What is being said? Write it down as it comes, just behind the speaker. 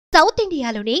South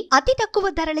ఇండియాలోని అతి తక్కువ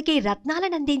ధరలకి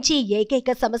రత్నాలనందించే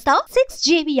ఏకైక సంస్థ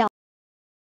 6JVR.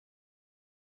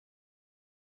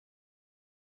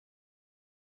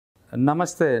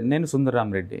 నమస్తే, నేను సుందర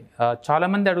రామ్ రెడ్డి.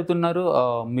 చాలామంది అడుగుతున్నారు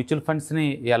మ్యూచువల్ ఫండ్స్ని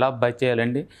ఎలా బై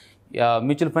చేయాలండి,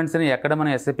 మ్యూచువల్ ఫండ్స్ని ఎక్కడ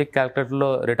మనం ఎస్ఐపి క్యాలిక్యులేటర్లో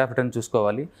రేట్ ఆఫ్ రిటర్న్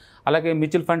చూసుకోవాలి, అలాగే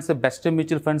mutual funds best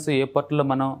mutual funds ఏ పోర్టల్లో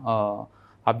మనం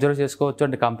అబ్జర్వ్ చేసుకోవచ్చు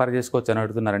అంటే కంపేర్ చేసుకోవచ్చు అని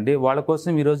అడుగుతున్నారండి. వాళ్ళ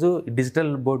కోసం ఈరోజు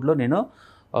డిజిటల్ బోర్డులో నేను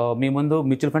మీ ముందు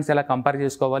మ్యూచువల్ ఫండ్స్ ఎలా కంపేర్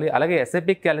చేసుకోవాలి, అలాగే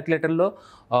ఎస్ఐపి క్యాలిక్యులేటర్లో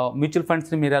మ్యూచువల్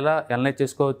ఫండ్స్ని మీరు ఎలా అనలైజ్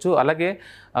చేసుకోవచ్చు, అలాగే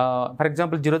ఫర్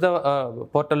ఎగ్జాంపుల్ జిరోదా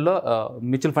పోర్టల్లో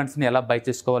మ్యూచువల్ ఫండ్స్ని ఎలా బై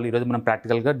చేసుకోవాలి ఈరోజు మనం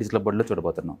ప్రాక్టికల్గా డిజిటల్ బోర్డులో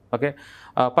చూడబోతున్నాం. ఓకే,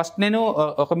 ఫస్ట్ నేను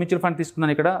ఒక మ్యూచువల్ ఫండ్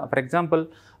తీసుకున్నాను ఇక్కడ. For example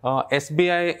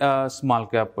SBI small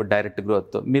cap direct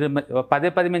growth. మీరు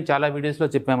పదే మేము చాలా వీడియోస్లో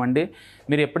చెప్పామండి,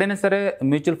 మీరు ఎప్పుడైనా సరే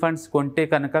మ్యూచువల్ ఫండ్స్ కొంటే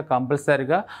కనుక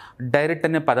కంపల్సరీగా డైరెక్ట్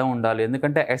అనే పదం ఉండాలి,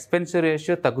 ఎందుకంటే ఎక్స్పెన్సివ్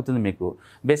రేషియో తగ్గుతుంది మీకు.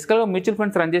 బేసికల్గా మ్యూచువల్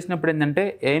ఫండ్స్ రన్ చేసినప్పుడు ఏంటంటే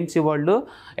ఏఎంసీ వాళ్ళు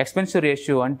ఎక్స్పెన్సివ్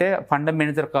రేషియో అంటే ఫండ్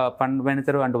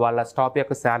మేనేజర్ అండ్ వాళ్ళ స్టాఫ్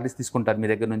యొక్క శాలరీస్ తీసుకుంటారు మీ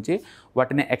దగ్గర నుంచి,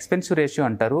 వాటిని ఎక్స్పెన్సివ్ రేషియో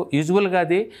అంటారు. యూజువల్గా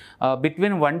అది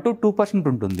బిట్వీన్ 1 to 2%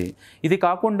 ఉంటుంది. ఇది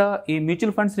కాకుండా ఈ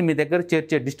మ్యూచువల్ ఫండ్స్ని మీ దగ్గర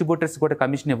చేర్చే డిస్ట్రిబ్యూటర్స్ కూడా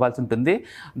కమిషన్ ఇవ్వాల్సి ఉంటుంది,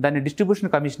 దాన్ని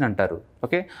డిస్ట్రిబ్యూషన్ కమిషన్ అంటారు.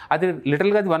 ఓకే, అది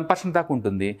లిటరల్గా అది 1% దాకా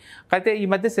ఉంటుంది. అయితే ఈ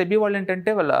మధ్య సెబీ వాళ్ళు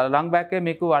ఏంటంటే లాంగ్ బ్యాకే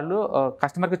మీకు వాళ్ళు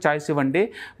కస్టమర్కి చాయిస్ ఇవ్వండి,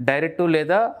 డైరెక్ట్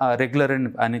లేదా రెగ్యులర్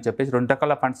అని చెప్పేసి 2 రకాల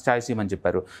ఫండ్స్ చాయిస్ ఇవ్వమని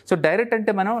చెప్పారు. సో డైరెక్ట్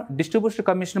అంటే మనం డిస్ట్రిబ్యూషన్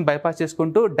కమిషన్ బైపాస్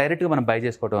చేసుకుంటూ డైరెక్ట్గా మనం బై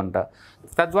చేసుకోవడం అంట.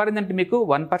 తద్వారా ఏంటంటే మీకు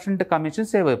 1% కమిషన్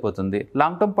సేవ్ అయిపోతుంది.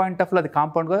 లాంగ్ టర్మ్ పాయింట్ ఆఫ్ లో అది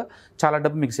కాంపౌండ్గా చాలా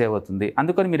డబ్బు మీకు సేవ్ అవుతుంది.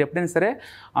 అందుకని మీరు ఎప్పుడైనా సరే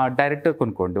డైరెక్ట్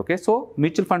కొనుక్కోండి. ఓకే, సో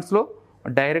మ్యూచువల్ ఫండ్స్లో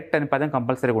డైరెక్ట్ అనే పదం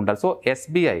కంపల్సరీగా ఉండాలి. సో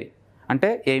ఎస్బీఐ అంటే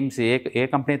ఏఎంసీ ఏ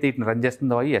కంపెనీ అయితే ఇట్లా రన్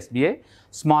చేస్తుందో అవి ఎస్బీఐ.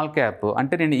 స్మాల్ క్యాప్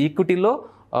అంటే నేను ఈక్విటీలో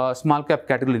స్మాల్ క్యాప్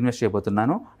కేటగిరీలో ఇన్వెస్ట్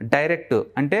చేయబోతున్నాను. డైరెక్ట్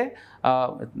అంటే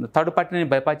థర్డ్ పార్టీని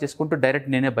బైపాస్ చేసుకుంటూ డైరెక్ట్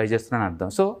నేనే బై చేస్తున్నాను అర్థం.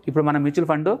 సో ఇప్పుడు మన mutual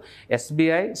fund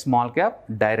SBI small cap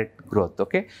direct growth.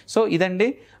 Okay, so ఇదండి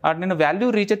నేను వాల్యూ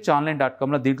రీసెర్చ్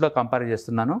ఆన్లైన్.comలో దీంట్లో కంపేర్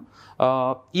చేస్తున్నాను.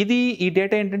 ఈ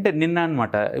డేటా ఏంటంటే నిన్న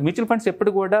అనమాట. మ్యూచువల్ ఫండ్స్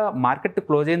ఎప్పుడు కూడా మార్కెట్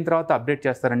క్లోజ్ అయిన తర్వాత అప్డేట్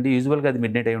చేస్తారండి, యూజువల్గా అది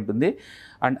మిడ్ నైట్ అయి ఉంటుంది.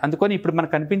 అండ్ అందుకని ఇప్పుడు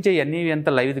మనకు కనిపించే అన్నీ ఎంత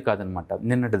లైవ్ది కాదనమాట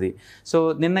నిన్నటిది. సో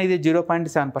నిన్న ఇది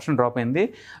 0.7% డ్రాప్ అయింది.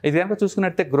 ఇది కనుక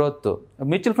చూసుకున్నట్టే గ్రోత్,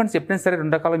 మ్యూచువల్ ఫండ్స్ ఎప్పుడైనా సరే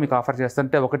 2 రకాలు మీకు ఆఫర్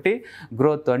చేస్తుంటే, ఒకటి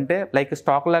గ్రోత్ అంటే లైక్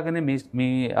స్టాక్ లాగానే మీ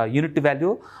యూనిట్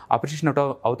వాల్యూ అప్రిషియేషన్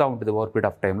అవుతూ ఉంటుంది ఓవర్ పీరియడ్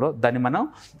ఆఫ్ టైంలో, దాన్ని మనం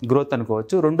గ్రోత్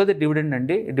అనుకోవచ్చు. రెండోది డివిడెండ్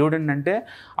అండి. డివిడెండ్ అంటే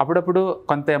అప్పుడప్పుడు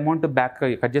కొంత అమౌంట్ బ్యాక్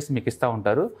కట్ చేసి మీకు ఇస్తూ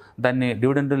ఉంటారు, దాన్ని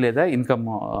డివిడెండ్ లేదా ఇన్కమ్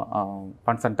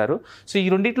ఫండ్స్ అంటారు. సో ఈ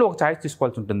రెండింటిలో ఒక ఛాయిస్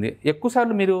తీసుకోవాల్సి ఉంటుంది.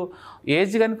 ఎక్కువసార్లు మీరు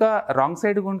ఏజ్ కనుక రాంగ్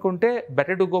సైడ్ కొనుక్కుంటే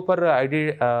better to go for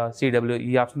IDCW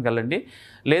ఈ ఆప్షన్కి వెళ్ళండి.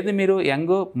 లేదు మీరు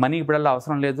యంగ్, మనీ ఇప్పుడల్లా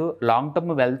అవసరం లేదు, లాంగ్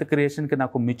టర్మ్ వెల్త్ క్రియేషన్కి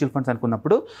నాకు మ్యూచువల్ ఫండ్స్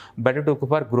అనుకున్నప్పుడు better to go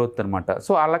for growth అనమాట.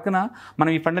 సో అలాగన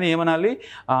మనం ఈ ఫండ్ని ఏమనాలి,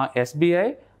 SBI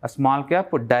small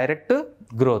cap direct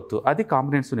growth, అది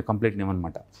కాంప్రహెన్సివ్ కంప్లీట్ నేమ్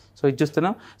అనమాట. సో ఇది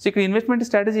చూస్తున్నాం. సో ఇక్కడ ఇన్వెస్ట్మెంట్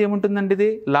స్ట్రాటజీ ఏముంటుందండి, ఇది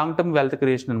లాంగ్ టర్మ్ వెల్త్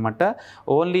క్రియేషన్ అనమాట.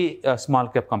 ఓన్లీ స్మాల్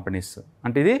క్యాప్ కంపెనీస్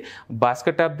అంటే ఇది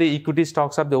basket of the equity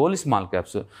stocks of the only small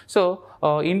caps. So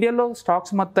ఇండియాలో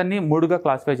స్టాక్స్ మొత్తాన్ని 3గా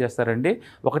క్లాసిఫై చేస్తారండి.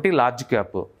 ఒకటి large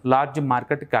cap, large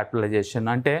market capitalisation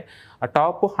అంటే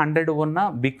టాప్ 100 ఉన్న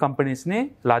బిగ్ కంపెనీస్ని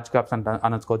లార్జ్ క్యాప్స్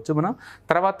అనుకోవచ్చు మనం.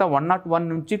 తర్వాత 101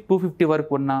 నుంచి 250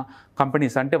 వరకు ఉన్న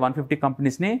కంపెనీస్ అంటే 150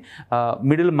 కంపెనీస్ని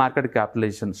middle market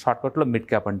capitalisation, షార్ట్కట్లో mid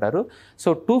cap అంటారు. సో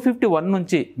 251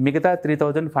 నుంచి మిగతా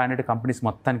 3500 కంపెనీస్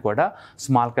మొత్తాన్ని కూడా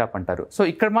స్మాల్ క్యాప్ అంటారు. సో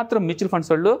ఇక్కడ మాత్రం మ్యూచువల్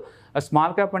ఫండ్స్ వాళ్ళు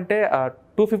స్మాల్ క్యాప్ అంటే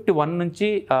 251 నుంచి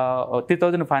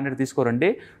 3500 తీసుకోరండి,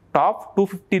 టాప్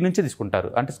 250 నుంచి తీసుకుంటారు.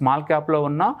 అంటే స్మాల్ క్యాప్లో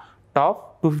ఉన్న టాప్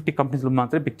 250 కంపెనీస్లో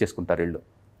మాత్రమే పిక్ చేసుకుంటారు వీళ్ళు.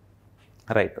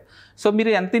 రైట్, సో మీరు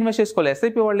ఎంత ఇన్వెస్ట్ చేసుకోవాలి.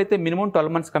 ఎస్ఐపి వాళ్ళు అయితే మినిమం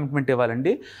 12 months కమిట్మెంట్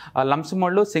ఇవ్వాలండి. లంసమ్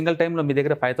వాళ్ళు సింగిల్ టైంలో మీ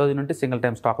దగ్గర 5000 ఉంటే సింగిల్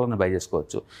టైం స్టాక్లో బై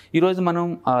చేసుకోవచ్చు. ఈరోజు మనం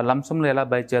లంసమ్లో ఎలా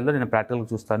బై చేయాలో నేను ప్రాక్టికల్గా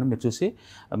చూస్తాను, మీరు చూసి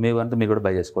మీరు కూడా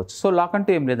బై చేసుకోవచ్చు. సో లాక్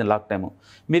అంటే ఏం లేదు, లాక్ టైము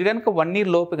మీరు కనుక 1 year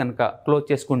లోపు కనుక క్లోజ్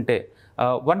చేసుకుంటే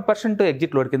 1%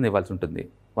 ఎగ్జిట్ లోడ్ కింద ఇవ్వాల్సి ఉంటుంది.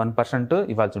 1%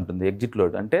 ఇవ్వాల్సి ఉంటుంది ఎగ్జిట్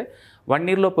లోడ్. అంటే 1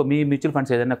 year లోపు మీ మ్యూచువల్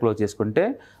ఫండ్స్ ఏదైనా క్లోజ్ చేసుకుంటే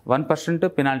 1%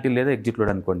 పెనాల్టీ లేదా ఎగ్జిట్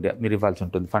లోడ్ అనుకోండి మీరు ఇవ్వాల్సి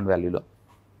ఉంటుంది ఫండ్ వాల్యూలో.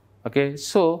 ఓకే,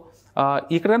 సో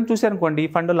ఇక్కడ చూసారనుకోండి, ఈ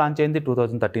ఫండ్ లాంచ్ అయింది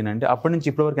 2013 అండి. అప్పటి నుంచి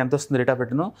ఇప్పటివరకు ఎంత వస్తుంది రేట్ ఆఫ్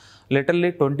రిటర్న్, లిటరల్లీ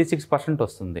 26%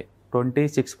 వస్తుంది.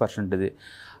 26% ఇది.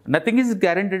 నథింగ్ ఈజ్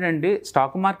గ్యారెంటీడ్ అండి.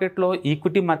 స్టాక్ మార్కెట్లో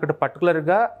ఈక్విటీ మార్కెట్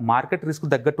పర్టికులర్గా మార్కెట్ రిస్క్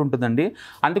తగ్గట్టు ఉంటుందండి.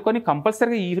 అందుకని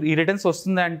కంపల్సరీగా ఈ రిటర్న్స్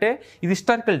వస్తుంది అంటే ఇది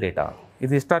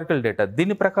హిస్టారికల్ డేటా.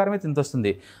 దీని ప్రకారమే ఇంత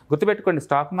వస్తుంది. గుర్తుపెట్టుకోండి,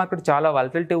 స్టాక్ మార్కెట్ చాలా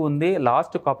వాలటిలిటీ ఉంది.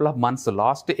 Last couple of months,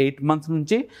 last 8 months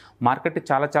నుంచి మార్కెట్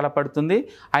చాలా పడుతుంది.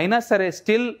 అయినా సరే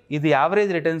స్టిల్ ఇది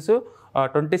యావరేజ్ రిటర్న్స్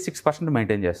 26%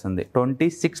 మెయింటైన్ చేస్తుంది.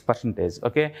 26%.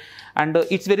 Okay, and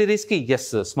it's very risky. Yes,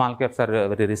 small caps are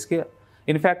very risky.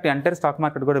 In fact entire stock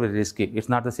market కూడా very risky. It's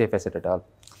not the safe asset at all.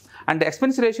 And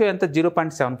expense ratio ఎంత?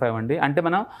 0.75 అండి. అంటే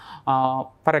మనం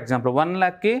for example 1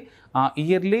 lakhకి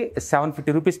yearly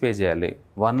 750 rupees pay చేయాలి.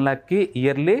 1 lakhకి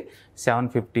yearly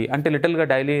 750 అంటే లిటిల్గా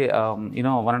daily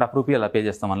 1.5 rupee అలా pay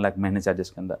చేస్తాం 1 lakh maintenance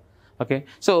charges కింద. ఓకే,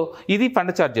 సో ఇది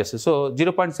ఫండ్ ఛార్జెస్. సో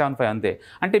 0.75 అంతే.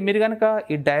 అంటే మీరు కనుక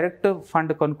ఈ డైరెక్ట్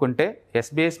ఫండ్ కొనుక్కుంటే,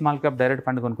 SBI small cap direct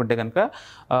fund కొనుక్కుంటే కనుక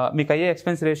మీకు అయ్యే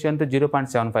ఎక్స్పెన్స్ రేషియో అంతా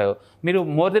 0.75. మీరు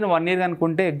మోర్ దెన్ 1 year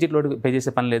కనుక్కుంటే ఎగ్జిట్ లోడ్ పే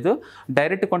చేసే పని లేదు.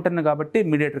 డైరెక్ట్ కొంటున్నారు కాబట్టి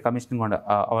మీడియేటర్ కమిషన్ కూడా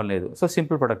అవ్వలేదు. సో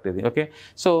సింపుల్ ప్రొడక్ట్ ఇది. ఓకే,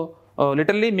 సో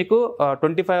లిటర్లీ మీకు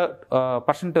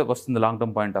 25% వస్తుంది లాంగ్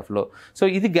టర్మ్ పాయింట్ ఆఫ్ లో. సో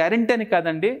ఇది గ్యారంటీ అని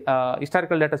కాదండి,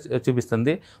 హిస్టారికల్ డేటా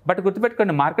చూపిస్తుంది. బట్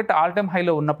గుర్తుపెట్టుకోండి, మార్కెట్ ఆల్ టైమ్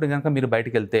హైలో ఉన్నప్పుడు కనుక మీరు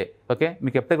బయటకు వెళ్తే ఓకే,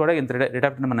 మీకు ఎప్పుడు కూడా ఇంత రేట్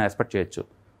ఆఫ్ రిటర్న్ మనం ఎక్స్పెక్ట్ చేయొచ్చు.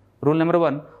 రూల్ నెంబర్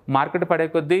 1, మార్కెట్ పడే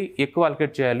కొద్దీ ఎక్కువ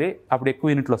అలొకేట్ చేయాలి, అప్పుడు ఎక్కువ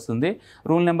యూనిట్లు వస్తుంది.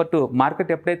 రూల్ నెంబర్ 2,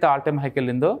 మార్కెట్ ఎప్పుడైతే ఆల్ టైమ్ హైకి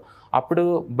వెళ్ళిందో అప్పుడు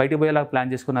బయటకు పోయేలాగా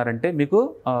ప్లాన్ చేసుకున్నారంటే మీకు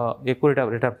ఎక్కువ రేట్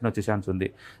ఆఫ్ రిటర్న్ వచ్చే ఛాన్స్ ఉంది.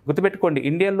 గుర్తుపెట్టుకోండి,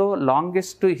 ఇండియాలో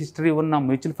లాంగెస్ట్ హిస్టరీ ఉన్న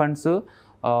mutual funds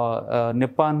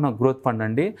Nippon growth fund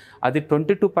అండి. అది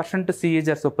 22%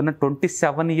 CAGR చొప్పున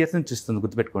 27 years నుంచి ఇస్తుంది.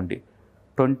 గుర్తుపెట్టుకోండి,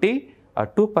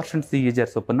 22% CAGR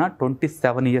చొప్పున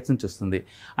 27 years నుంచి వస్తుంది.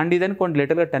 అండ్ ఇదనుకోండి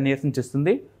లిటర్గా 10 years నుంచి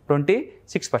వస్తుంది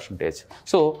 26%.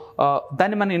 సో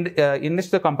దాన్ని మనం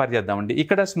ఇండెక్స్తో కంపేర్ చేద్దామండి.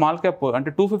 ఇక్కడ స్మాల్ క్యాప్ అంటే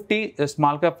 250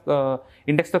 స్మాల్ క్యాప్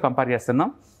ఇండెక్స్తో కంపేర్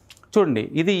చేస్తున్నాం. చూడండి,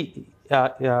 ఇది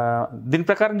దీని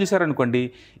ప్రకారం చూసారనుకోండి,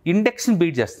 ఇండెక్స్ని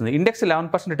బీట్ చేస్తుంది. ఇండెక్స్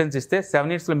 11% రిటర్న్స్ ఇస్తే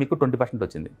 7 yearsలో మీకు 20%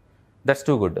 వచ్చింది. That's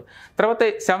too good. తర్వాత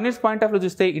 7 years పాయింట్ ఆఫ్లో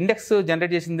చూస్తే ఇండెక్స్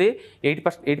జనరేట్ చేసింది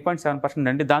 8.7%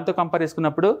 అండి. దాంతో కంపేర్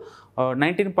చేసుకున్నప్పుడు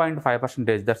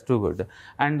 19.5%. That's too good.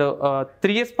 And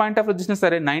 3 years point ఆఫ్లో చూసినా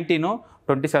సరే 19,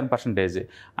 27%.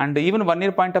 అండ్ ఈవెన్ 1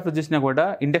 year పాయింట్ ఆఫ్లో చూసినా కూడా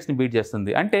ఇండెక్స్ని బీట్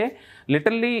చేస్తుంది. అంటే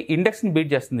లిటరల్లీ ఇండెక్స్ని బీట్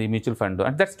చేస్తుంది మ్యూచువల్ ఫండ్.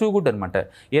 అంటే దట్స్ టూ గుడ్ అనమాట.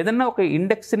 ఏదన్నా ఒక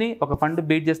ఇండెక్స్ని ఒక ఫండ్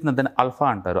బీట్ చేస్తుంది, దాన్ని అల్ఫా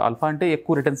అంటారు. అల్ఫా అంటే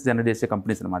ఎక్కువ రిటర్న్స్ జనరేట్ చేసే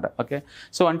కంపెనీస్ అనమాట. ఓకే,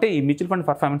 సో అంటే ఈ మ్యూచువల్ ఫండ్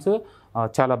పర్ఫార్మెన్స్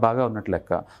చాలా బాగా ఉన్నట్లు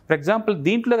లెక్క. ఫర్ ఎగ్జాంపుల్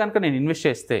దీంట్లో కనుక నేను ఇన్వెస్ట్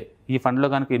చేస్తే, ఈ ఫండ్లో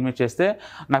కనుక ఇన్వెస్ట్ చేస్తే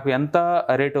నాకు ఎంత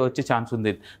రేటు వచ్చే ఛాన్స్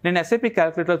ఉంది? నేను ఎస్ఐపి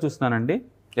క్యాలిక్యులేటర్లో చూస్తున్నానండి.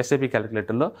 ఎస్ఐపి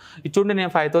క్యాలిక్యులేటర్లో ఇది చూడండి,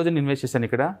 నేను 5,000 ఇన్వెస్ట్ చేశాను.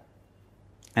 ఇక్కడ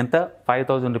ఎంత?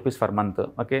 5,000 రూపీస్ పర్ మంత్.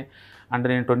 ఓకే, అంటే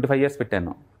నేను 25 years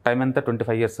పెట్టాను. టైం ఎంత?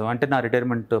 25 years. అంటే నా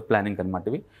రిటైర్మెంట్ ప్లానింగ్ అనమాట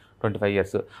ఇవి. 25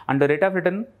 years. And rate of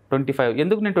return 25.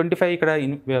 ఎందుకు నేను 25 ఇక్కడ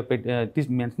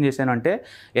మెన్షన్ చేశాను అంటే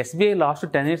ఎస్బీఐ లాస్ట్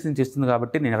 10 years నుంచి ఇస్తుంది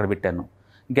కాబట్టి నేను అక్కడ పెట్టాను.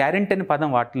 గ్యారెంటీ అనే పదం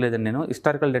వాడలేదని నేను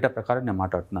హిస్టారికల్ డేటా ప్రకారం నేను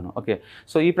మాట్లాడుతున్నాను. ఓకే,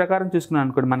 సో ఈ ప్రకారం చూసుకున్నాను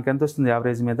అనుకోండి, మనకి ఎంత వస్తుంది?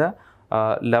 యావరేజ్ మీద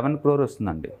 11 crore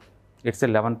వస్తుందండి. It's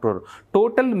 11 crore.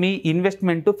 Total me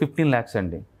investment 15 lakhs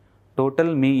అండి.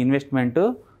 Total me investment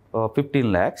 15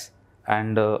 lakhs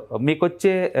and మీకు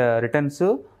వచ్చే returns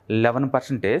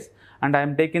 11%. And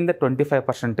I'm taking the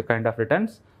 25% kind of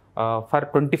returns for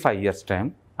 25 years time.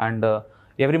 And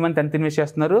every month ఎంత ఇన్వెస్ట్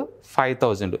చేస్తున్నారు?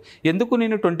 5,000. ఎందుకు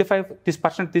నేను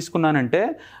 25% తీసుకున్నానంటే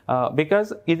బికాజ్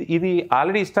ఇది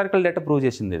ఆల్రెడీ హిస్టారికల్ డేటా ప్రూవ్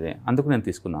చేసింది ఇది, అందుకు నేను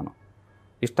తీసుకున్నాను.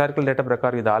 హిస్టారికల్ డేటా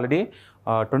ప్రకారం ఇది ఆల్రెడీ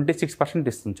 26%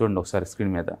 ఇస్తుంది. చూడండి ఒకసారి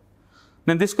స్క్రీన్ మీద.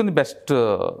 నేను తీసుకుంది best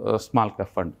small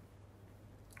cap fund.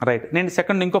 Right, నేను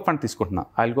సెకండ్ ఇంకో ఫండ్ తీసుకుంటున్నా.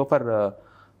 I will go for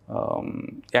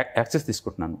axis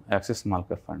తీసుకుంటున్నాను, axis small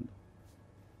cap fund.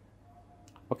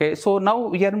 Okay, so now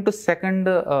we are in to second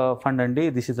fund అండి.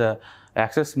 This is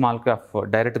axis small cap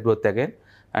direct growth again.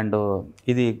 And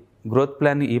ఇది growth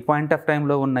plan ఈ point of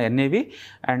టైంలో ఉన్న NAV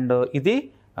and ఇది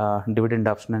dividend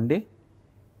option అండి.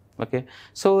 Okay,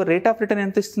 so rate of return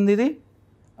ఎంత ఇస్తుంది? ఇది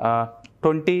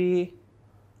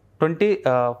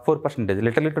 24%.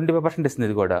 లిటరలీ 25% ఇస్తుంది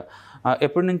ఇది కూడా.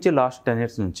 ఎప్పటి నుంచి? లాస్ట్ 10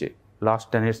 years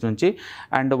నుంచి.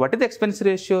 And what is the expense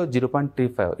ratio?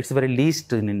 0.35. It's very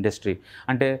least in industry.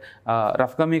 అంటే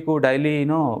రఫ్గా మీకు డైలీ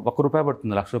 ₹1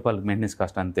 పడుతుంది ₹1,00,000 మెయింటెనెన్స్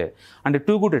కాస్ట్ అంతే. అంటే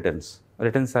too good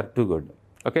returns are too good.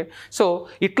 Okay, so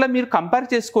ఇట్లా మీరు కంపేర్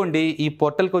చేసుకోండి. ఈ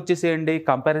పోర్టల్కి వచ్చేసేయండి,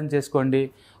 కంపారిజన్ చేసుకోండి.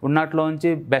 ఉన్నట్లోంచి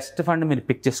బెస్ట్ ఫండ్ మీరు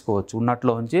పిక్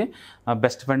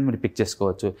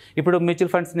చేసుకోవచ్చు. ఇప్పుడు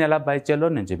మ్యూచువల్ ఫండ్స్ని ఎలా బై చేయాలో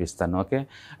నేను చూపిస్తాను. Okay,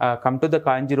 come to the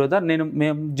coin Zerodha.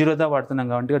 మేము జీరోదా వాడుతున్నాం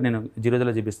కాబట్టి నేను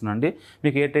జీరోదాలో చూపిస్తున్నాను అండి.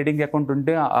 మీకు ఏ ట్రేడింగ్ అకౌంట్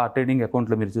ఉంటే ఆ ట్రేడింగ్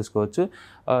అకౌంట్లో మీరు చూసుకోవచ్చు.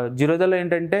 జీరోదాలో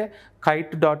ఏంటంటే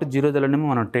kite.zerodhaలోనేమో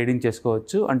మనం ట్రేడింగ్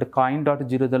చేసుకోవచ్చు. అంటే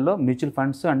coin.zerodhaలో mutual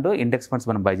funds and index funds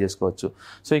మనం బై చేసుకోవచ్చు.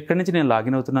 సో ఇక్కడ నుంచి నేను లాగిన్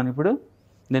లాగిన్ అవుతున్నాను ఇప్పుడు.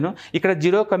 నేను ఇక్కడ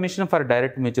 0 commission for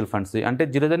direct mutual funds, అంటే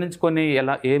 0 నుంచి కొన్ని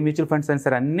ఏ మ్యూచువల్ ఫండ్స్ అయినా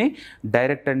సరే అన్నీ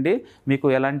డైరెక్ట్ అండి. మీకు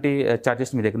ఎలాంటి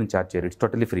చార్జెస్ మీ దగ్గర నుంచి ఛార్జ్ చేయరు. ఇట్స్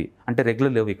టోటలీ ఫ్రీ, అంటే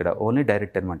రెగ్యులర్ లేవు ఇక్కడ, ఓన్లీ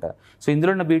డైరెక్ట్ అనమాట. సో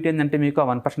ఇందులో ఉన్న బ్యూటీ ఏంటంటే మీకు ఆ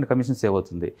 1% కమిషన్ సేవ్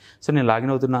అవుతుంది. సో నేను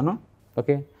లాగిన్ అవుతున్నాను.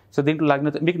 ఓకే, సో దీంట్లో లాగిన్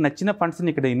అవుతుంది. మీకు నచ్చిన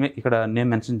ఫండ్స్ని ఇక్కడ నేను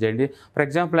మెన్షన్ చేయండి. For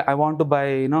example I want to buy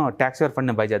tax ever fund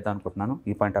నేను బై చేద్దాం అనుకుంటున్నాను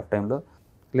ఈ పాయింట్ ఆఫ్ టైంలో.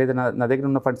 లేదా నా దగ్గర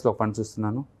ఉన్న ఫండ్స్లో ఒక ఫండ్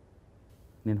చూస్తున్నాను,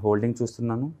 నేను హోల్డింగ్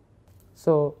చూస్తున్నాను.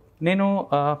 సో నేను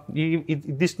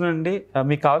ఇది తీసుకున్నానండి.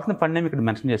 మీకు కావాల్సిన ఫండ్ నేమ్ ఇక్కడ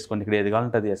మెన్షన్ చేసుకోండి. ఇక్కడ ఏది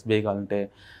కావాలంటే అది, ఎస్బీఐ కావాలంటే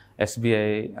ఎస్బీఐ,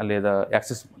 లేదా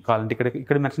యాక్సిస్ కావాలంటే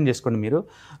ఇక్కడ మెన్షన్ చేసుకోండి మీరు.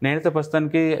 నేనైతే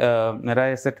ప్రస్తుతానికి మెరా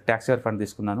ఎసెట్ ట్యాక్స్ ఎవర్ ఫండ్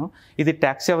తీసుకున్నాను. ఇది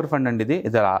ట్యాక్స్ ఎవర్ ఫండ్ అండి.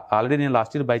 ఇది ఆల్రెడీ నేను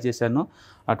లాస్ట్ ఇయర్ బై చేశాను.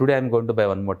 Today I'm going to buy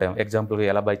one more time. ఎగ్జాంపుల్గా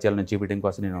ఎలా బై చేయాలని చూపించడం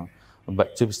కోసం నేను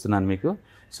చూపిస్తున్నాను మీకు.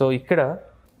 సో ఇక్కడ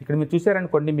మీరు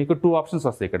చూసారనుకోండి, మీకు 2 ఆప్షన్స్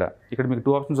వస్తాయి. ఇక్కడ మీకు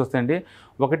 2 ఆప్షన్స్ వస్తాయండి.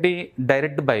 ఒకటి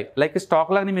డైరెక్ట్ బై, లైక్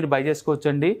స్టాక్ లాగానే మీరు బై చేసుకోవచ్చు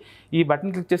అండి. ఈ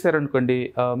బటన్ క్లిక్ చేశారనుకోండి,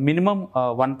 మినిమం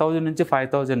 1000 నుంచి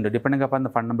 5000 డిపెండింగ్ అపాన్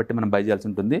ద ఫండ్ని బట్టి మనం బై చేయాల్సి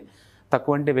ఉంటుంది.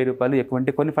 తక్కువ అంటే 1000 రూపాయలు, ఎక్కువ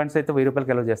అంటే కొన్ని ఫండ్స్ అయితే 1000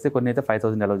 రూపాయలకి అలౌ చేస్తాయి, కొన్ని అయితే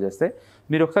 5000 అలౌ చేస్తాయి.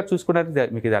 మీరు ఒకసారి చూసుకున్నట్టు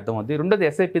మీకు ఇది అర్థమవుతుంది. రెండోది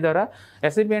ఎస్ఐపి ద్వారా.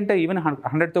 ఎస్ఐపి అంటే ఈవెన్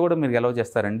 100తో కూడా మీరు అలౌ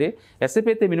చేస్తారండి.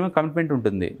 ఎస్ఐపి అయితే మినిమం కమిట్మెంట్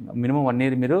ఉంటుంది. మినిమం 1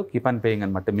 ఇయర్ మీరు కీప్ ఆన్ పేయింగ్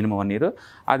అనమాట. మినిమం 1 ఇయర్,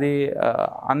 అది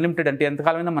అన్లిమిటెడ్, అంటే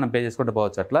ఎంతకాలమైనా మనం పే చేసుకుంటూ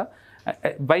పోవచ్చు. అట్లా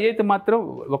బై అయితే మాత్రం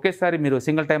ఒకేసారి మీరు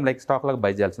సింగిల్ టైం లైక్ స్టాక్ లాగా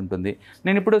బై చేయాల్సి ఉంటుంది.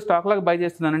 నేను ఇప్పుడు స్టాక్ లాగా బై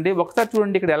చేస్తున్నానండి. ఒకసారి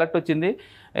చూడండి, ఇక్కడ అలర్ట్ వచ్చింది,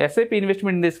 SIP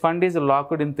investment in this fund is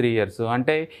locked in 3 years.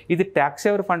 అంటే ఇది ట్యాక్స్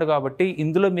ఎవర్ ఫండ్ కాబట్టి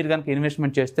ఇందులో మీరు కనుక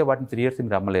ఇన్వెస్ట్మెంట్ చేస్తే వాటిని 3 years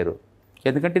మీరు అమ్మలేరు,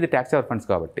 ఎందుకంటే ఇది ట్యాక్స్ ఎవర్ ఫండ్స్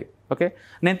కాబట్టి. ఓకే,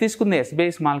 నేను తీసుకుంది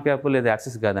ఎస్బీఐ స్మాల్ క్యాప్ లేదా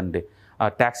యాక్సిస్ కాదండి,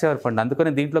 ట్యాక్స్ ఎవర్ ఫండ్. అందుకని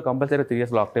దీంట్లో కంపల్సరీ 3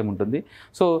 years లాక్ టైం ఉంటుంది.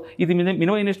 సో ఇది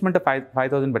మినిమం ఇన్వెస్ట్మెంట్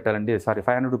 5000 పెట్టాలండి,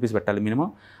 500 రూపీస్ పెట్టాలి మినిమం.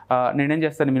 నేనేం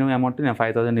చేస్తాను, మినిమం అమౌంట్ నేను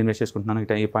 5000 ఇన్వెస్ట్ చేసుకుంటున్నాను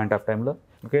ఈ పాయింట్ ఆఫ్ టైంలో.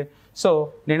 ఓకే, సో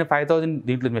నేను 5000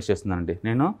 దీంట్లో ఇన్వెస్ట్ చేస్తున్నానండి.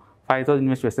 నేను 5000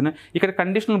 ఇన్వెస్ట్ చేస్తున్నాను. ఇక్కడ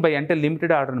కండిషనల్ బై అంటే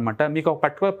లిమిటెడ్ ఆర్డర్ అనమాట. మీకు ఒక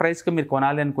పర్టికులర్ ప్రైస్కి మీరు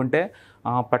కొనాలి అనుకుంటే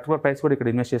పర్టికులర్ ప్రైస్ కూడా ఇక్కడ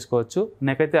ఇన్వెస్ట్ చేసుకోవచ్చు.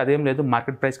 నాకైతే అదేం లేదు,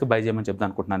 మార్కెట్ ప్రైస్కి బై చేయమని చెప్తాను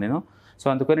అనుకుంటున్నాను నేను. సో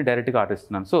అందుకని డైరెక్ట్గా ఆర్డర్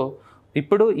ఇస్తున్నాను. సో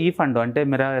ఇప్పుడు ఈ ఫండ్ అంటే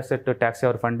మెరా ఎసెట్ ట్యాక్స్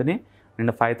ఎవర్ ఫండ్ని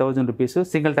నేను 5000 రూపీస్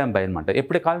సింగిల్ టైం బై అనమాట.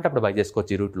 ఎప్పుడు కావాలంటే అప్పుడు బై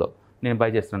చేసుకోవచ్చు. ఈ రూట్లో నేను బై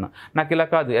చేస్తున్నాను. నాకు ఇలా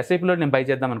కాదు, ఎస్ఐపిలో నేను బై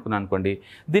చేద్దాం అనుకున్నాను అనుకోండి,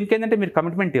 దీనికి ఏంటంటే మీరు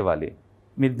కమిట్మెంట్ ఇవ్వాలి.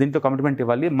 మీరు దీంట్లో కమిట్మెంట్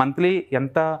ఇవ్వాలి. మంత్లీ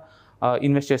ఎంత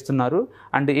ఇన్వెస్ట్ చేస్తున్నారు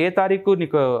అండ్ ఏ తారీఖు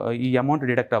నీకు ఈ అమౌంట్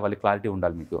డిడక్ట్ అవ్వాలి, క్లారిటీ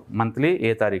ఉండాలి మీకు. మంత్లీ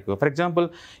ఏ తారీఖు, ఫర్ ఎగ్జాంపుల్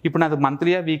ఇప్పుడు నాకు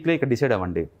మంత్లీయా వీక్లీ ఇక్కడ డిసైడ్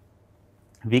అవ్వండి.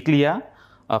 వీక్లీయా,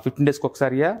 15 daysకి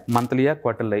ఒకసారియా, మంత్లీయా,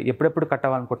 క్వార్టర్లీ, ఎప్పుడెప్పుడు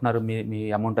కట్టాలనుకుంటున్నారు మీ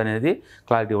అమౌంట్ అనేది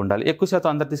క్లారిటీ ఉండాలి. ఎక్కువ శాతం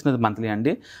అందరు తీసుకునేది మంత్లీ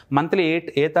అండి. మంత్లీ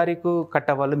ఏ తారీఖు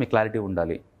కట్టవాలో మీకు క్లారిటీ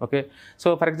ఉండాలి. ఓకే, సో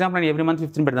ఫర్ ఎగ్జాంపుల్ నేను ఎవ్రీ మంత్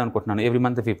 15 పెడదాం అనుకుంటున్నాను, ఎవ్రీ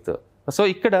మంత్ 5th. సో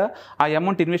ఇక్కడ ఆ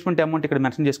అమౌంట్, ఇన్వెస్ట్మెంట్ అమౌంట్ ఇక్కడ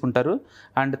మెన్షన్ చేసుకుంటారు.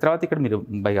 అండ్ తర్వాత ఇక్కడ మీరు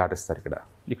బై ఆర్డర్ ఇస్తారు.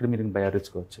 ఇక్కడ మీరు బై ఆర్డర్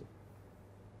ఇచ్చుకోవచ్చు.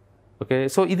 ఓకే,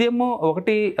 సో ఇదేమో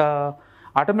ఒకటి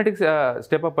ఆటోమేటిక్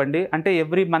స్టెప్ అప్ అండి. అంటే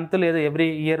ఎవ్రీ మంత్ లేదా ఎవ్రీ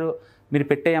ఇయర్ మీరు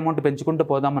పెట్టే అమౌంట్ పెంచుకుంటూ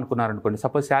పోదాం అనుకున్నారనుకోండి.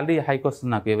 సపోజ్ శాలరీ హైక్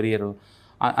వస్తుంది నాకు ఎవ్రీ ఇయర్,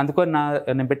 అందుకని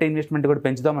నేను పెట్టే ఇన్వెస్ట్మెంట్ కూడా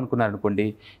పెంచుదాం అనుకున్నారనుకోండి,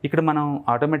 ఇక్కడ మనం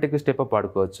ఆటోమేటిక్గా స్టెప్ అప్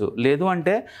ఆడుకోవచ్చు. లేదు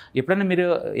అంటే ఎప్పుడైనా మీరు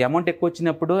అమౌంట్ ఎక్కువ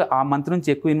వచ్చినప్పుడు ఆ మంత్ నుంచి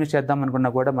ఎక్కువ ఇన్వెస్ట్ చేద్దాం అనుకున్నా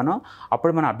కూడా మనం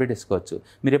అప్డేట్ చేసుకోవచ్చు.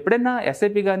 మీరు ఎప్పుడైనా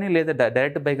ఎస్ఐపి కానీ లేదా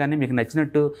డైరెక్ట్ బై కానీ మీకు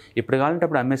నచ్చినట్టు ఎప్పుడు కావాలంటే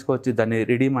అప్పుడు అమ్మేసుకోవచ్చు. దాన్ని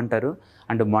రిడీమ్ అంటారు.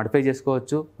 అండ్ మోడిఫై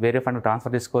చేసుకోవచ్చు, వేరే ఫండ్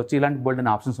ట్రాన్స్ఫర్ చేసుకోవచ్చు. ఇలాంటి బోల్డ్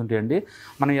అనే ఆప్షన్స్ ఉంటాయండి.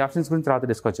 మనం ఈ ఆప్షన్స్ గురించి తర్వాత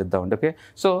డిస్కస్ చేద్దామండి. ఓకే,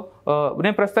 సో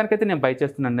నేను ప్రస్తుతానికైతే నేను బై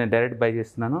చేస్తున్నాను, నేను డైరెక్ట్ బై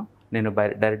చేస్తున్నాను. నేను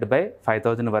డైరెక్ట్ బై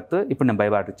 5000 వర్త్ ఇప్పుడు నేను బై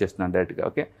ఆర్డర్ చేస్తున్నాను డైరెక్ట్గా.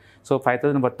 ఓకే, సో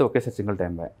 5000 వర్త్ ఒకేసారి సింగిల్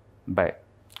టైం బై.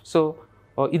 సో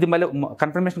ఇది మళ్ళీ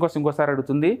కన్ఫర్మేషన్ కోసం ఇంకోసారి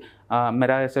అడుగుతుంది.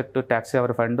 మెరా asset tax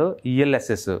ever fund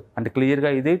ELSS అంటే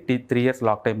క్లియర్గా ఇది 3 years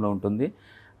లాక్ టైంలో ఉంటుంది.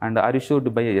 And are you should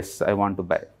buy, yes I want to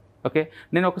buy. Okay,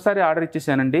 నేను ఒకసారి ఆర్డర్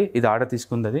ఇచ్చేసానండి. ఇది ఆర్డర్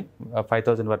తీసుకుంది అది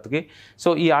 5000 వర్త్కి. సో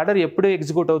ఈ ఆర్డర్ ఎప్పుడు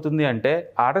ఎగ్జిక్యూట్ అవుతుంది అంటే,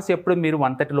 ఆర్డర్స్ ఎప్పుడు మీరు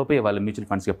 130 లోపే ఇవ్వాలి మ్యూచువల్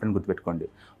ఫండ్స్కి. ఎప్పుడైనా గుర్తుపెట్టుకోండి,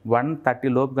 130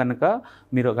 లోపు కనుక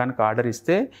మీరు ఆర్డర్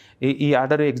ఇస్తే ఈ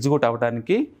ఆర్డర్ ఎగ్జిక్యూట్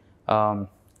అవ్వడానికి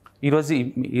ఈరోజు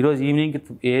ఈవినింగ్కి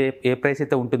ఏ ప్రైస్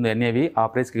అయితే ఉంటుందో అనేవి ఆ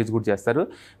ప్రైస్కి ఎగ్జిక్యూట్ చేస్తారు.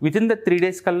 వితిన్ ద 3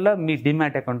 days కల్లా మీ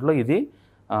డిమ్యాట్ అకౌంట్లో ఇది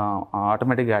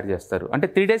ఆటోమేటిక్గా యాడ్ చేస్తారు. అంటే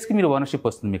 3 daysకి మీరు ఓనర్షిప్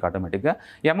వస్తుంది మీకు ఆటోమేటిక్గా.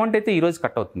 అమౌంట్ అయితే ఈరోజు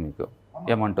కట్ అవుతుంది మీకు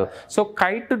అమౌంట్. సో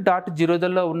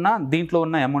kite.0లో ఉన్న దీంట్లో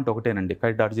ఉన్న అమౌంట్ ఒకటేనండి.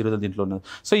 kite.0 దీంట్లో ఉన్నది.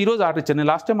 సో ఈరోజు ఆర్డర్ ఇచ్చాను.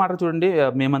 లాస్ట్ టైం ఆర్డర్ చూడండి,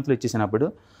 మే మంత్లో ఇచ్చేసినప్పుడు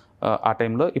ఆ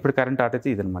టైంలో. ఇప్పుడు కరెంట్ ఆర్డర్ అయితే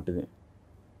ఇదనమాట. ఇది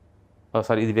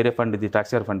సారీ, ఇది వేరే ఫండ్, ఇది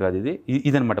ట్యాక్స్ ఎవర్ ఫండ్ కాదు.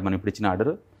 ఇదనమాట మనం ఇప్పుడు ఇచ్చిన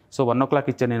ఆర్డర్. సో 1 o'clock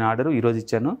ఇచ్చాను నేను ఆర్డర్, ఈరోజు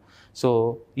ఇచ్చాను. సో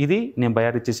ఇది నేను బై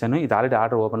ఆర్డర్ ఇచ్చేసాను. ఇది ఆల్రెడీ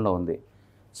ఆర్డర్ ఓపెన్లో ఉంది.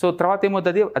 సో తర్వాత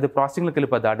ఏమవుతుంది, అది ప్రాసెసింగ్లోకి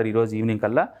వెళ్ళిపోద్ది ఆర్డర్ ఈరోజు ఈవినింగ్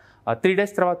కల్లా. 3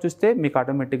 days తర్వాత చూస్తే మీకు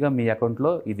ఆటోమేటిక్గా మీ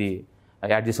అకౌంట్లో ఇది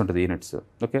యాడ్ చేసి ఉంటుంది యూనిట్స్.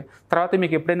 ఓకే, తర్వాత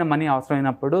మీకు ఎప్పుడైనా మనీ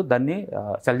అవసరమైనప్పుడు దాన్ని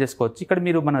సెల్ చేసుకోవచ్చు. ఇక్కడ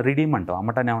మీరు మనం రిడీమ్ అంటాం,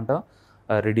 అమ్మటాన్ని ఏమంటాం,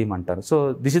 రిడీమ్ అంటారు. So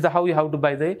this is the how you have to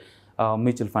buy the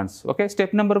mutual funds. Okay,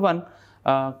 step number 1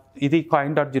 ఇది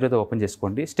coin.0తో ఓపెన్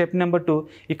చేసుకోండి. స్టెప్ నెంబర్ 2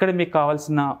 ఇక్కడ మీకు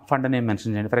కావాల్సిన ఫండ్ నేమ్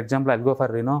మెన్షన్ చేయండి. For example I go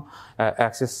for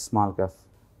axis small cap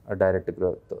direct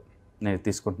growth నేను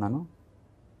తీసుకుంటున్నాను.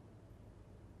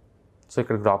 So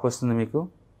ఇక్కడ graph వస్తుంది మీకు,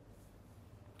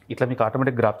 ఇట్లా మీకు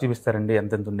ఆటోమేటిక్ గ్రాఫ్ చూపిస్తారండి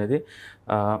ఎంత ఉండేది.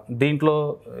 దీంట్లో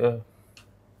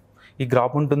ఈ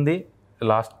గ్రాఫ్ ఉంటుంది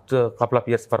last couple of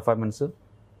years performance.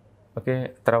 Okay,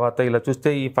 తర్వాత ఇలా చూస్తే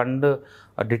ఈ ఫండ్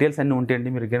డీటెయిల్స్ అన్నీ ఉంటాయండి.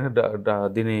 మీరు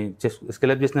దీన్ని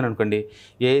స్కెలప్ చేస్తున్నారు అనుకోండి,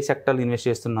 ఏ సెక్టర్లు ఇన్వెస్ట్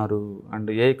చేస్తున్నారు అండ్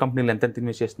ఏ కంపెనీలు ఎంత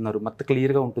ఇన్వెస్ట్ చేస్తున్నారు మొత్తం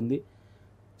క్లియర్గా ఉంటుంది.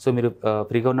 సో మీరు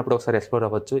ఫ్రీగా ఉన్నప్పుడు ఒకసారి ఎక్స్ప్లోర్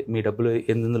అవ్వచ్చు, మీ డబ్బులు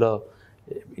ఎందులో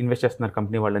ఇన్వెస్ట్ చేస్తున్నారు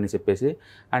కంపెనీ వాళ్ళని చెప్పేసి.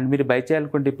 అండ్ మీరు బై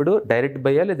చేయాలనుకుంటే ఇప్పుడు డైరెక్ట్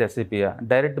బయ్యా లేదా ఎస్ఐపియా.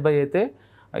 డైరెక్ట్ బై అయితే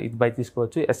ఇది బై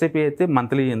తీసుకోవచ్చు, ఎస్ఐపి అయితే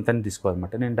మంత్లీ ఎంత అని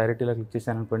తీసుకోవాలన్నమాట. నేను డైరెక్ట్ ఇలా క్లిక్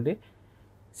చేశాను అనుకోండి,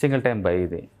 సింగిల్ టైం బై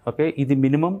ఇది. ఓకే, ఇది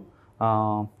మినిమం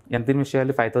ఎంత ఇన్వెస్ట్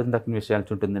చేయాలి, 5,000 దాకా ఇన్వెస్ట్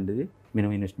చేయాల్సి ఉంటుందండి. ఇది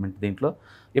మినిమం ఇన్వెస్ట్మెంట్. దీంట్లో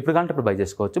ఎప్పుడు కావాలంటే అప్పుడు బై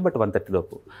చేసుకోవచ్చు, బట్ 130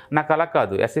 లోపు. నాకు అలా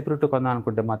కాదు, ఎస్ఐపి రూట్ కొందాం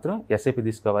అనుకుంటే మాత్రం ఎస్ఐపి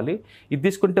తీసుకోవాలి. ఇది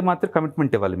తీసుకుంటే మాత్రం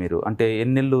కమిట్మెంట్ ఇవ్వాలి మీరు, అంటే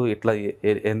ఎన్ని నెలలు ఇట్లా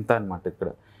ఎంత అనమాట.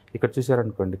 ఇక్కడ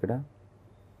చూసారనుకోండి,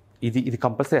 ఇది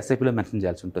కంపల్సరీ ఎస్ఐపిలో మెన్షన్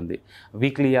చేయాల్సి ఉంటుంది.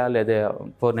 వీక్లీయా లేదా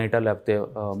ఫోర్నైటా లేకపోతే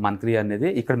మంత్లీ అనేది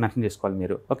ఇక్కడ మెన్షన్ చేసుకోవాలి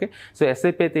మీరు. ఓకే, సో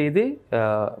ఎస్ఐపి అయితే ఇది,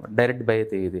 డైరెక్ట్ బై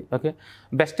అయితే ఇది. ఓకే,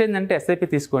 బెస్ట్ ఏంటంటే ఎస్ఐపి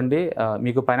తీసుకోండి,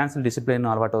 మీకు ఫైనాన్షియల్ డిసిప్లిన్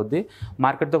అలవాటు అవుద్ది.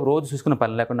 మార్కెట్తో రోజు చూసుకున్న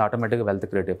పని లేకుండా ఆటోమేటిక్గా వెల్త్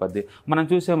క్రియేట్ అయిపోద్ది. మనం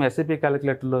చూసాము ఎస్ఐపి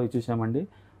క్యాలిక్యులేటర్లో చూసామండి,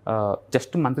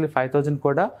 జస్ట్ మంత్లీ 5,000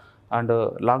 కూడా అండ్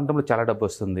లాంగ్ టర్మ్లో చాలా డబ్బు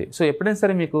వస్తుంది. సో ఎప్పుడైనా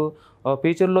సరే మీకు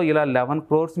ఫ్యూచర్లో ఇలా 11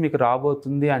 crores మీకు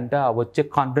రాబోతుంది అంటే ఆ వచ్చే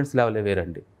కాన్ఫిడెన్స్ లెవెల్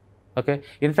వేరండి. ఓకే,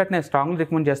 ఇన్ఫ్యాక్ట్ నేను స్ట్రాంగ్లీ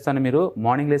రికమెండ్ చేస్తాను, మీరు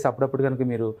మార్నింగ్ లేసి అప్పుడప్పుడు కనుక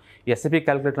మీరు ఎస్ఐపి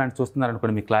క్యాలిక్యులేటర్ లాంటి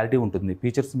చూస్తున్నారనుకోండి, మీకు క్లారిటీ ఉంటుంది,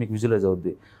 ఫీచర్స్ మీకు విజువలైజ్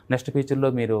అవుద్ది. నెక్స్ట్ ఫీచర్లో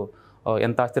మీరు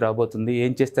ఎంత ఆస్తి రాబోతుంది,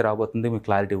 ఏం చేస్తే రాబోతుంది, మీకు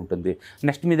క్లారిటీ ఉంటుంది.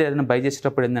 నెక్స్ట్ మీరు ఏదైనా బై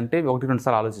చేసేటప్పుడు ఏంటంటే 1-2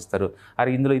 సార్లు ఆలోచిస్తారు, అరే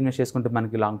ఇందులో ఇన్వెస్ట్ చేసుకుంటే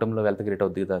మనకి లాంగ్ టర్మ్లో వెల్త్ క్రియేట్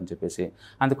అవుతుంది కదా అని చెప్పేసి.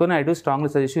 అందుకని I do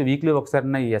strongly suggest weekly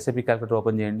ఒకసారి ఈ ఎస్ఐపి క్యాలిక్యులేటర్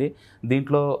ఓపెన్ చేయండి.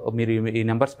 దీంట్లో మీరు ఈ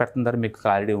నెంబర్స్ పెడుతున్నారు, మీకు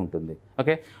క్లారిటీ ఉంటుంది.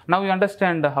 Okay, now you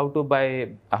understand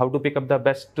how to pick up the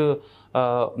best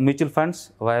mutual funds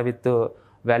with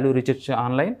value research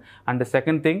online. And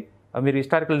second thing, మీరు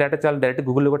హిస్టారికల్ డేటా చాలా డైరెక్ట్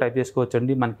గూగుల్లో కూడా టైప్ చేసుకోవచ్చు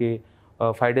అండి. మనకి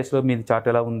 5 daysలో మీది చార్ట్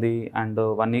ఎలా ఉంది, and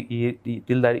 1 year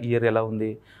till the year ఎలా ఉంది,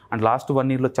 అండ్ లాస్ట్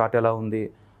 1 yearలో చార్ట్ ఎలా ఉంది,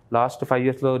 లాస్ట్ 5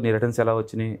 yearsలో నీ రిటర్న్స్ ఎలా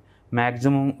వచ్చినాయి,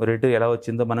 మ్యాక్సిమం రేటు ఎలా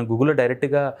వచ్చిందో మనం గూగుల్లో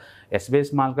డైరెక్ట్గా SBI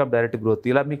small cap direct growth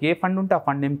ఇలా మీకు ఏ ఫండ్ ఉంటే ఆ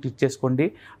ఫండ్ నేమ్ క్లిక్ చేసుకోండి,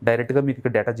 డైరెక్ట్గా మీకు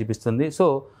ఇక్కడ డేటా చూపిస్తుంది. సో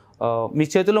మీ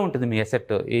చేతిలో ఉంటుంది మీ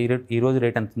అసెట్ ఈ రోజు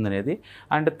రేట్ ఎంత ఉందనేది.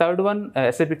 అండ్ థర్డ్ వన్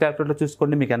ఎస్ఐపి క్యాలిక్యులేటర్లో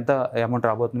చూసుకోండి, మీకు ఎంత అమౌంట్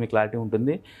రాబోతుంది మీకు క్లారిటీ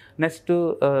ఉంటుంది. నెక్స్ట్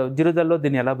జీరోదాల్లో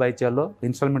దీన్ని ఎలా బై చేయాలో,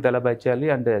 ఇన్స్టాల్మెంట్ ఎలా బై చేయాలి,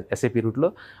 అండ్ ఎస్ఐపి రూట్లో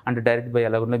అండ్ డైరెక్ట్ బై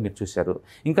ఎలా ఉందో మీరు చూశారు.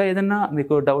 ఇంకా ఏదైనా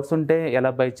మీకు డౌట్స్ ఉంటే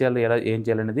ఎలా బై చేయాలి, ఏం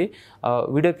చేయాలనేది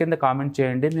వీడియో కింద కామెంట్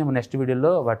చేయండి, మేము నెక్స్ట్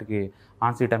వీడియోలో వాటికి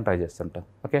ఆన్సర్ చేయడానికి ట్రై చేస్తుంటాం.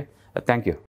 Okay, thank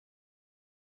you.